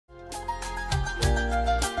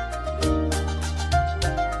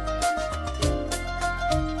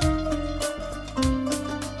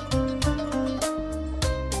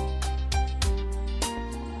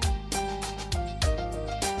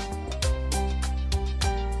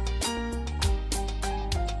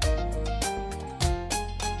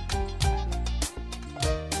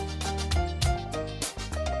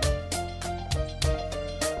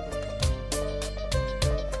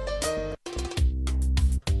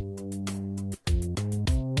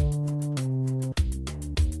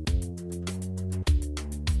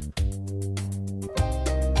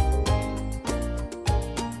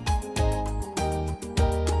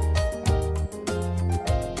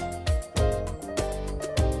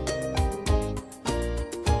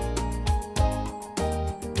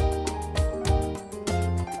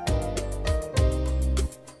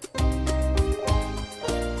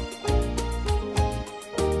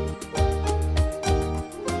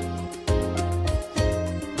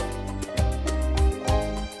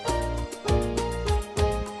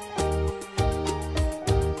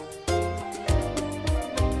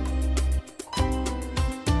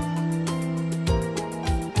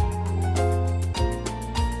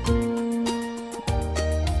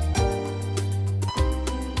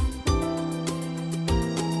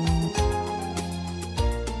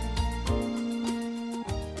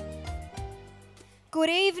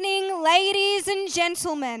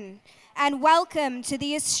gentlemen, and welcome to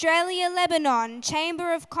the Australia-Lebanon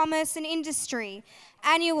Chamber of Commerce and Industry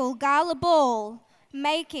annual Gala Ball,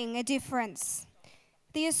 Making a Difference.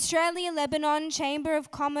 The Australia-Lebanon Chamber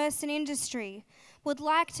of Commerce and Industry would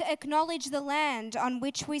like to acknowledge the land on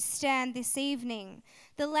which we stand this evening,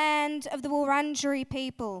 the land of the Wurundjeri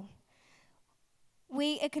people.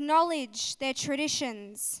 We acknowledge their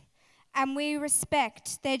traditions and we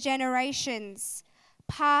respect their generations,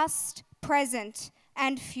 past, present,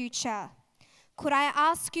 and future. Could I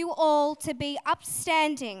ask you all to be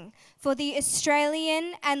upstanding for the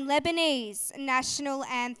Australian and Lebanese national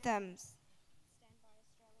anthems?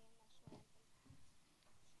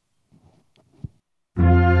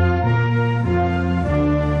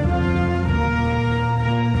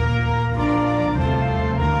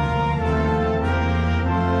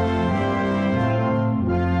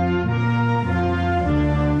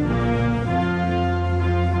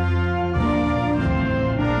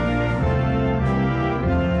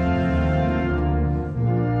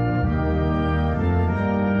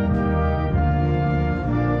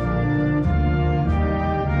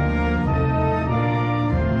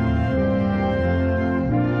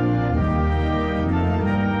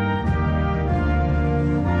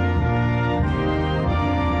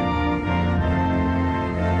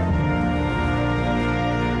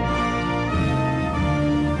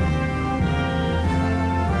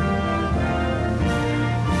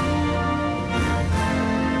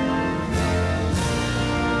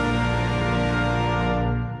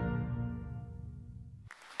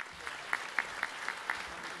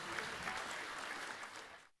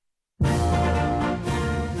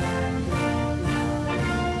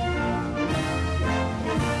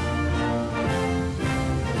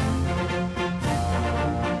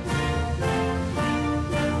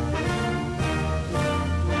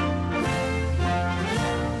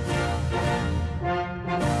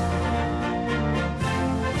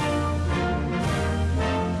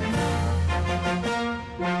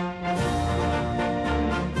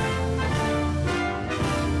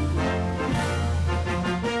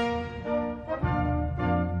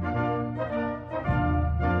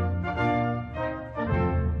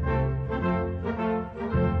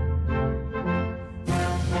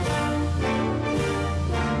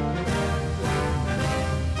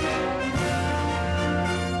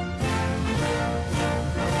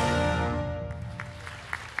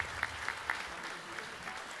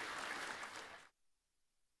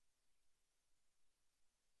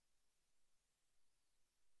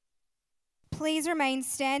 Please remain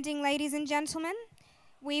standing, ladies and gentlemen.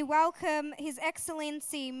 We welcome His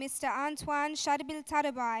Excellency Mr. Antoine Chadabil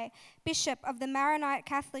Tadabai, Bishop of the Maronite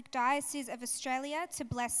Catholic Diocese of Australia, to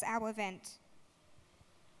bless our event.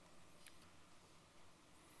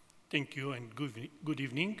 Thank you and good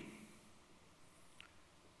evening.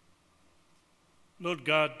 Lord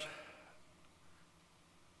God,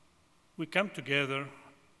 we come together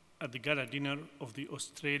at the gala dinner of the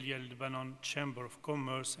Australia-Lebanon Chamber of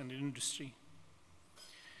Commerce and Industry.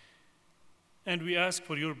 And we ask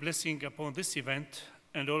for your blessing upon this event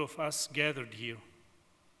and all of us gathered here.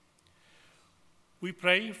 We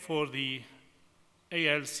pray for the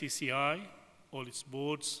ALCCI, all its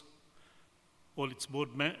boards, all its board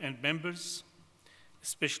and members,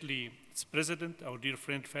 especially its president, our dear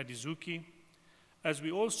friend Fadi Zuki, as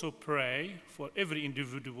we also pray for every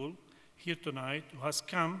individual here tonight who has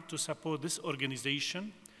come to support this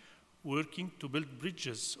organization, working to build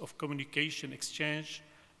bridges of communication, exchange,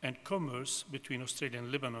 and commerce between Australia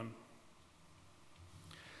and Lebanon.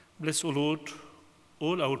 Bless, O Lord,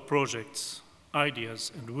 all our projects,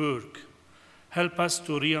 ideas, and work. Help us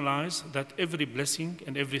to realize that every blessing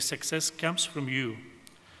and every success comes from you.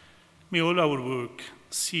 May all our work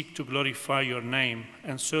seek to glorify your name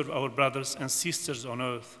and serve our brothers and sisters on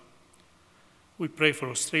earth. We pray for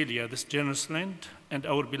Australia, this generous land, and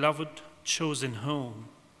our beloved chosen home.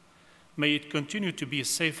 May it continue to be a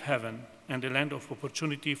safe haven and a land of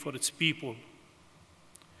opportunity for its people.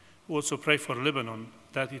 We also pray for Lebanon,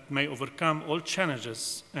 that it may overcome all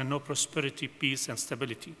challenges and know prosperity, peace, and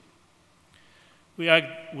stability. We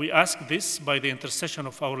ask this by the intercession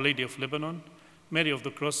of Our Lady of Lebanon, Mary of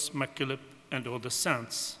the Cross, MacKillop, and all the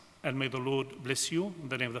saints. And may the Lord bless you in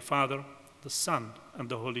the name of the Father, the Son, and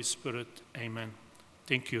the Holy Spirit. Amen.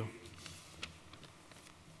 Thank you.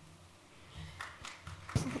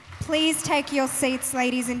 Please take your seats,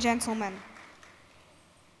 ladies and gentlemen.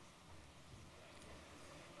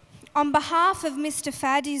 On behalf of Mr.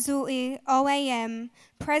 Fadi Zui, OAM,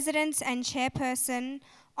 President and Chairperson,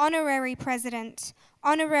 Honorary President,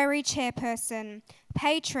 Honorary Chairperson,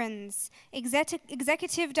 patrons,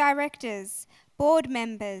 executive directors, board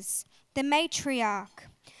members, the Matriarch,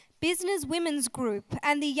 Business Women's Group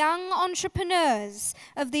and the young entrepreneurs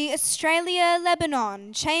of the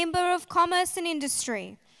Australia-Lebanon Chamber of Commerce and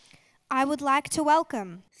Industry, I would like to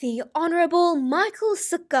welcome the Honourable Michael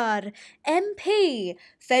Sukkar, MP,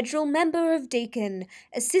 Federal Member of Deakin,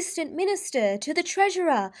 Assistant Minister to the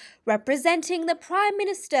Treasurer, representing the Prime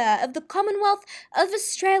Minister of the Commonwealth of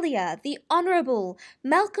Australia, the Honourable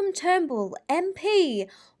Malcolm Turnbull, MP,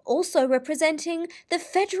 also representing the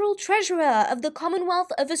Federal Treasurer of the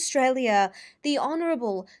Commonwealth of Australia, the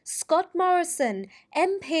Honourable Scott Morrison,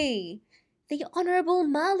 MP. The Honourable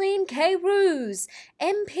Marlene K. Roos,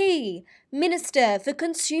 MP, Minister for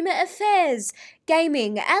Consumer Affairs,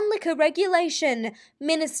 Gaming and Liquor Regulation,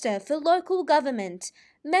 Minister for Local Government,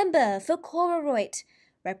 Member for Coraroit,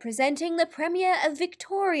 representing the Premier of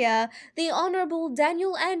Victoria, the Honourable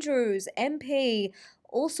Daniel Andrews, MP,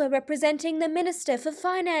 also representing the Minister for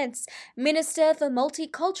Finance, Minister for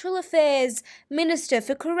Multicultural Affairs, Minister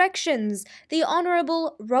for Corrections, the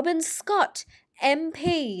Honourable Robin Scott,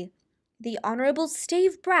 MP. The Honourable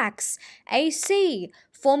Steve Bracks, AC,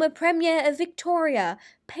 former Premier of Victoria,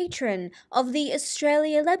 patron of the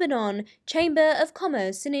Australia-Lebanon Chamber of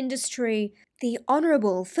Commerce and Industry. The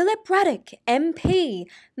Honourable Philip Ruddock, MP,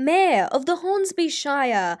 Mayor of the Hornsby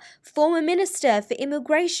Shire, former Minister for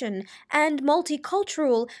Immigration and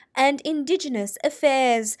Multicultural and Indigenous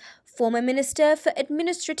Affairs, former Minister for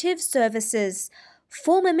Administrative Services,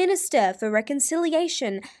 former Minister for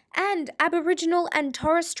Reconciliation and Aboriginal and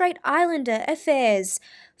Torres Strait Islander Affairs,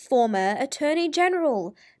 former Attorney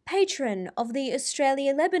General, patron of the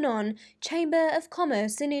Australia-Lebanon Chamber of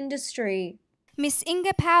Commerce and Industry. Miss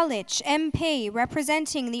Inga Powlich, MP,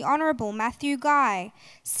 representing the Honourable Matthew Guy,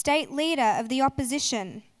 State Leader of the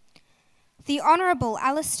Opposition. The Honourable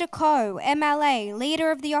Alistair Coe, MLA, Leader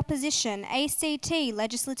of the Opposition, ACT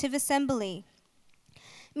Legislative Assembly.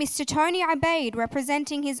 Mr. Tony Abaid,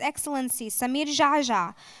 representing His Excellency Samir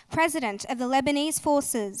Jaja, President of the Lebanese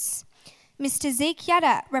Forces. Mr. Zeke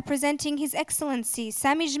Yada, representing His Excellency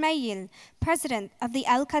Sami Jmail, President of the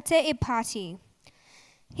ALCCI Party.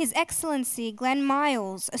 His Excellency Glenn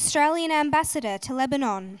Miles, Australian Ambassador to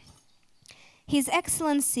Lebanon. His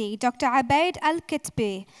Excellency Dr. Abaid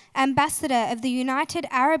Al-Kitbi, Ambassador of the United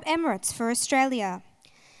Arab Emirates for Australia.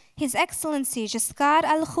 His Excellency Jasqad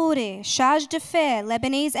Al-Khouri, Charge d'Affaires,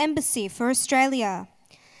 Lebanese Embassy for Australia.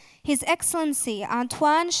 His Excellency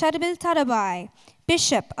Antoine Sharbil Tarabai,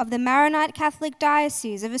 Bishop of the Maronite Catholic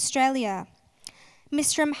Diocese of Australia.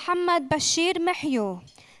 Mr. Muhammad Bashir Mahyu,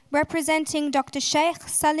 representing Dr. Sheikh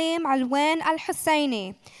Salim Alwan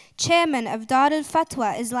Al-Husseini, Chairman of Dar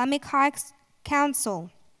al-Fatwa Islamic High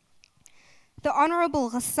Council. The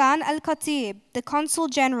Honourable Ghassan Al-Khatib, the Consul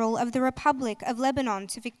General of the Republic of Lebanon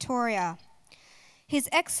to Victoria. His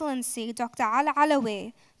Excellency Dr.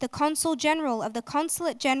 Al-Alawi, the Consul General of the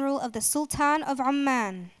Consulate General of the Sultan of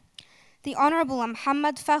Oman. The Honourable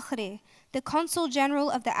Muhammad Fakhri, the Consul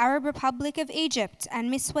General of the Arab Republic of Egypt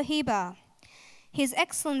and Miss Wahiba. His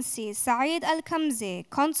Excellency Saeed Al-Kamzi,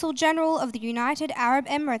 Consul General of the United Arab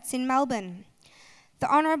Emirates in Melbourne. The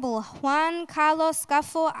Honourable Juan Carlos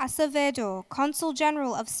Gafo Acevedo, Consul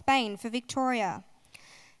General of Spain for Victoria.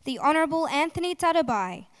 The Honourable Anthony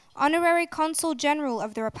Tarabai, Honorary Consul General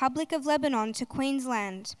of the Republic of Lebanon to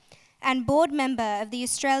Queensland, and Board Member of the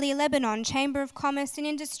Australia-Lebanon Chamber of Commerce and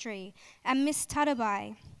Industry, and Miss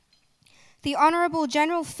Tarabai. The Honourable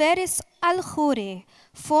General Faris Al-Khouri,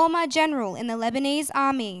 former General in the Lebanese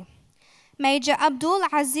Army. Major Abdul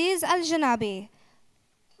Aziz Al-Janabi,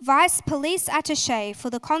 Vice Police Attaché for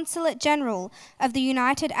the Consulate General of the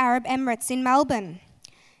United Arab Emirates in Melbourne.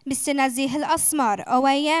 Mr. Nazih Al-Asmar,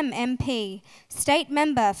 OAM MP, State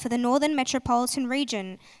Member for the Northern Metropolitan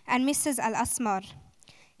Region, and Mrs. Al-Asmar.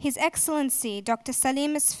 His Excellency Dr.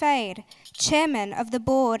 Salim Asfaid, Chairman of the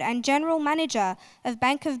Board and General Manager of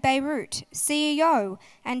Bank of Beirut, CEO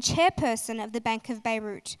and Chairperson of the Bank of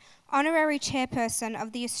Beirut, Honorary Chairperson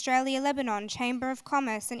of the Australia-Lebanon Chamber of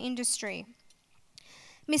Commerce and Industry.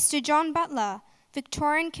 Mr. John Butler,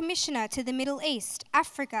 Victorian Commissioner to the Middle East,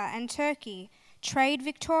 Africa and Turkey, Trade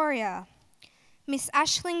Victoria. Miss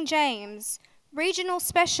Aisling James, Regional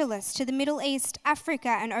Specialist to the Middle East,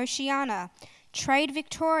 Africa and Oceania, Trade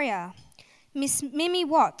Victoria. Miss Mimi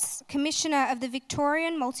Watts, Commissioner of the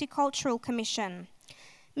Victorian Multicultural Commission.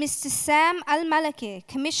 Mr. Sam Al-Malaki,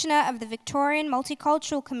 Commissioner of the Victorian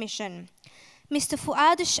Multicultural Commission. Mr.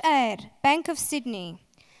 Fuad Shair, Bank of Sydney.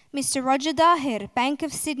 Mr. Roger Dahir, Bank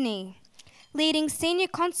of Sydney. Leading Senior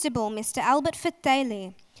Constable, Mr. Albert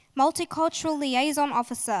Fattali, Multicultural Liaison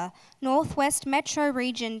Officer, Northwest Metro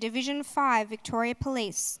Region, Division 5, Victoria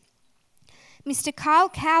Police. Mr. Carl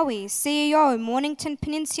Cowie, CEO, Mornington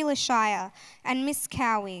Peninsula Shire, and Miss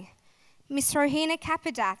Cowie. Miss Rohina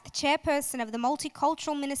Kapadath, Chairperson of the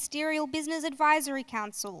Multicultural Ministerial Business Advisory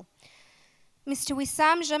Council. Mr.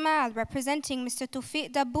 Wissam Jamal, representing Mr.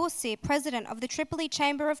 Toufiq Daboussi, President of the Tripoli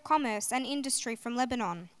Chamber of Commerce and Industry from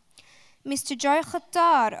Lebanon. Mr. Joe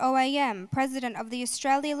Khattar, OAM, President of the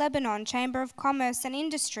Australia-Lebanon Chamber of Commerce and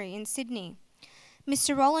Industry in Sydney.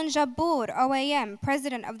 Mr. Roland Jabour, OAM,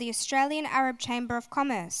 President of the Australian Arab Chamber of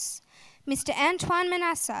Commerce. Mr. Antoine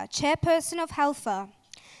Manasseh, Chairperson of HELFA.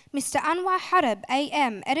 Mr. Anwar Harab,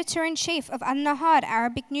 AM, Editor-in-Chief of An-Nahar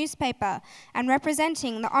Arabic newspaper and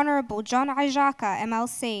representing the Honourable John Ajaka,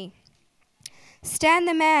 MLC. Stan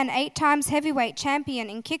the Man, 8 times heavyweight champion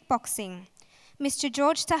in kickboxing. Mr.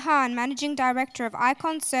 George Tahan, Managing Director of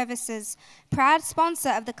Icon Services, proud sponsor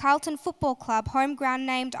of the Carlton Football Club home ground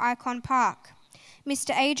named Icon Park.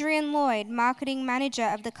 Mr. Adrian Lloyd, Marketing Manager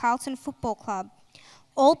of the Carlton Football Club.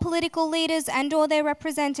 All political leaders and or their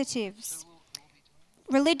representatives.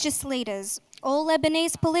 Religious leaders, all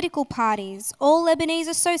Lebanese political parties, all Lebanese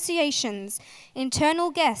associations,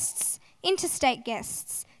 internal guests, interstate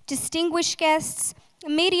guests, distinguished guests,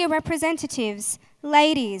 media representatives,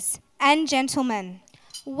 ladies and gentlemen,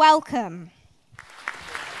 welcome.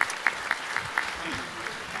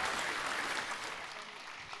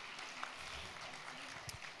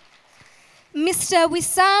 Mr.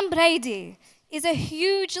 Wissam Brady is a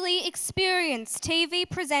hugely experienced TV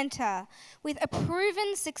presenter with a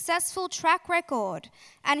proven successful track record,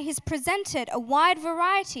 and he's presented a wide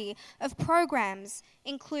variety of programs,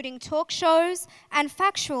 including talk shows and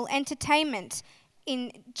factual entertainment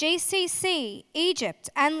in GCC, Egypt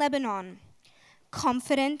and Lebanon.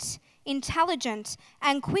 Confident, intelligent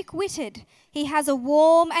and quick-witted, he has a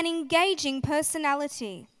warm and engaging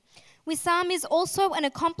personality. Wissam is also an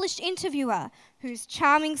accomplished interviewer whose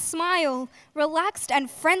charming smile, relaxed and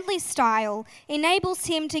friendly style enables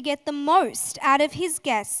him to get the most out of his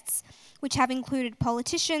guests, which have included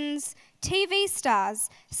politicians, TV stars,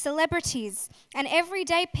 celebrities, and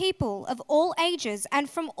everyday people of all ages and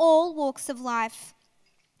from all walks of life.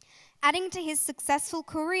 Adding to his successful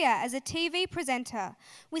career as a TV presenter,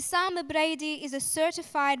 Wissam Brady is a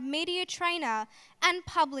certified media trainer and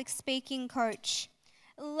public speaking coach.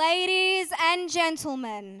 Ladies and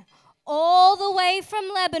gentlemen, all the way from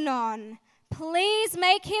Lebanon, please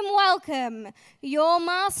make him welcome your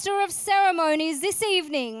Master of Ceremonies this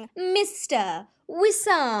evening, Mr.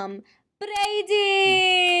 Wissam Brady.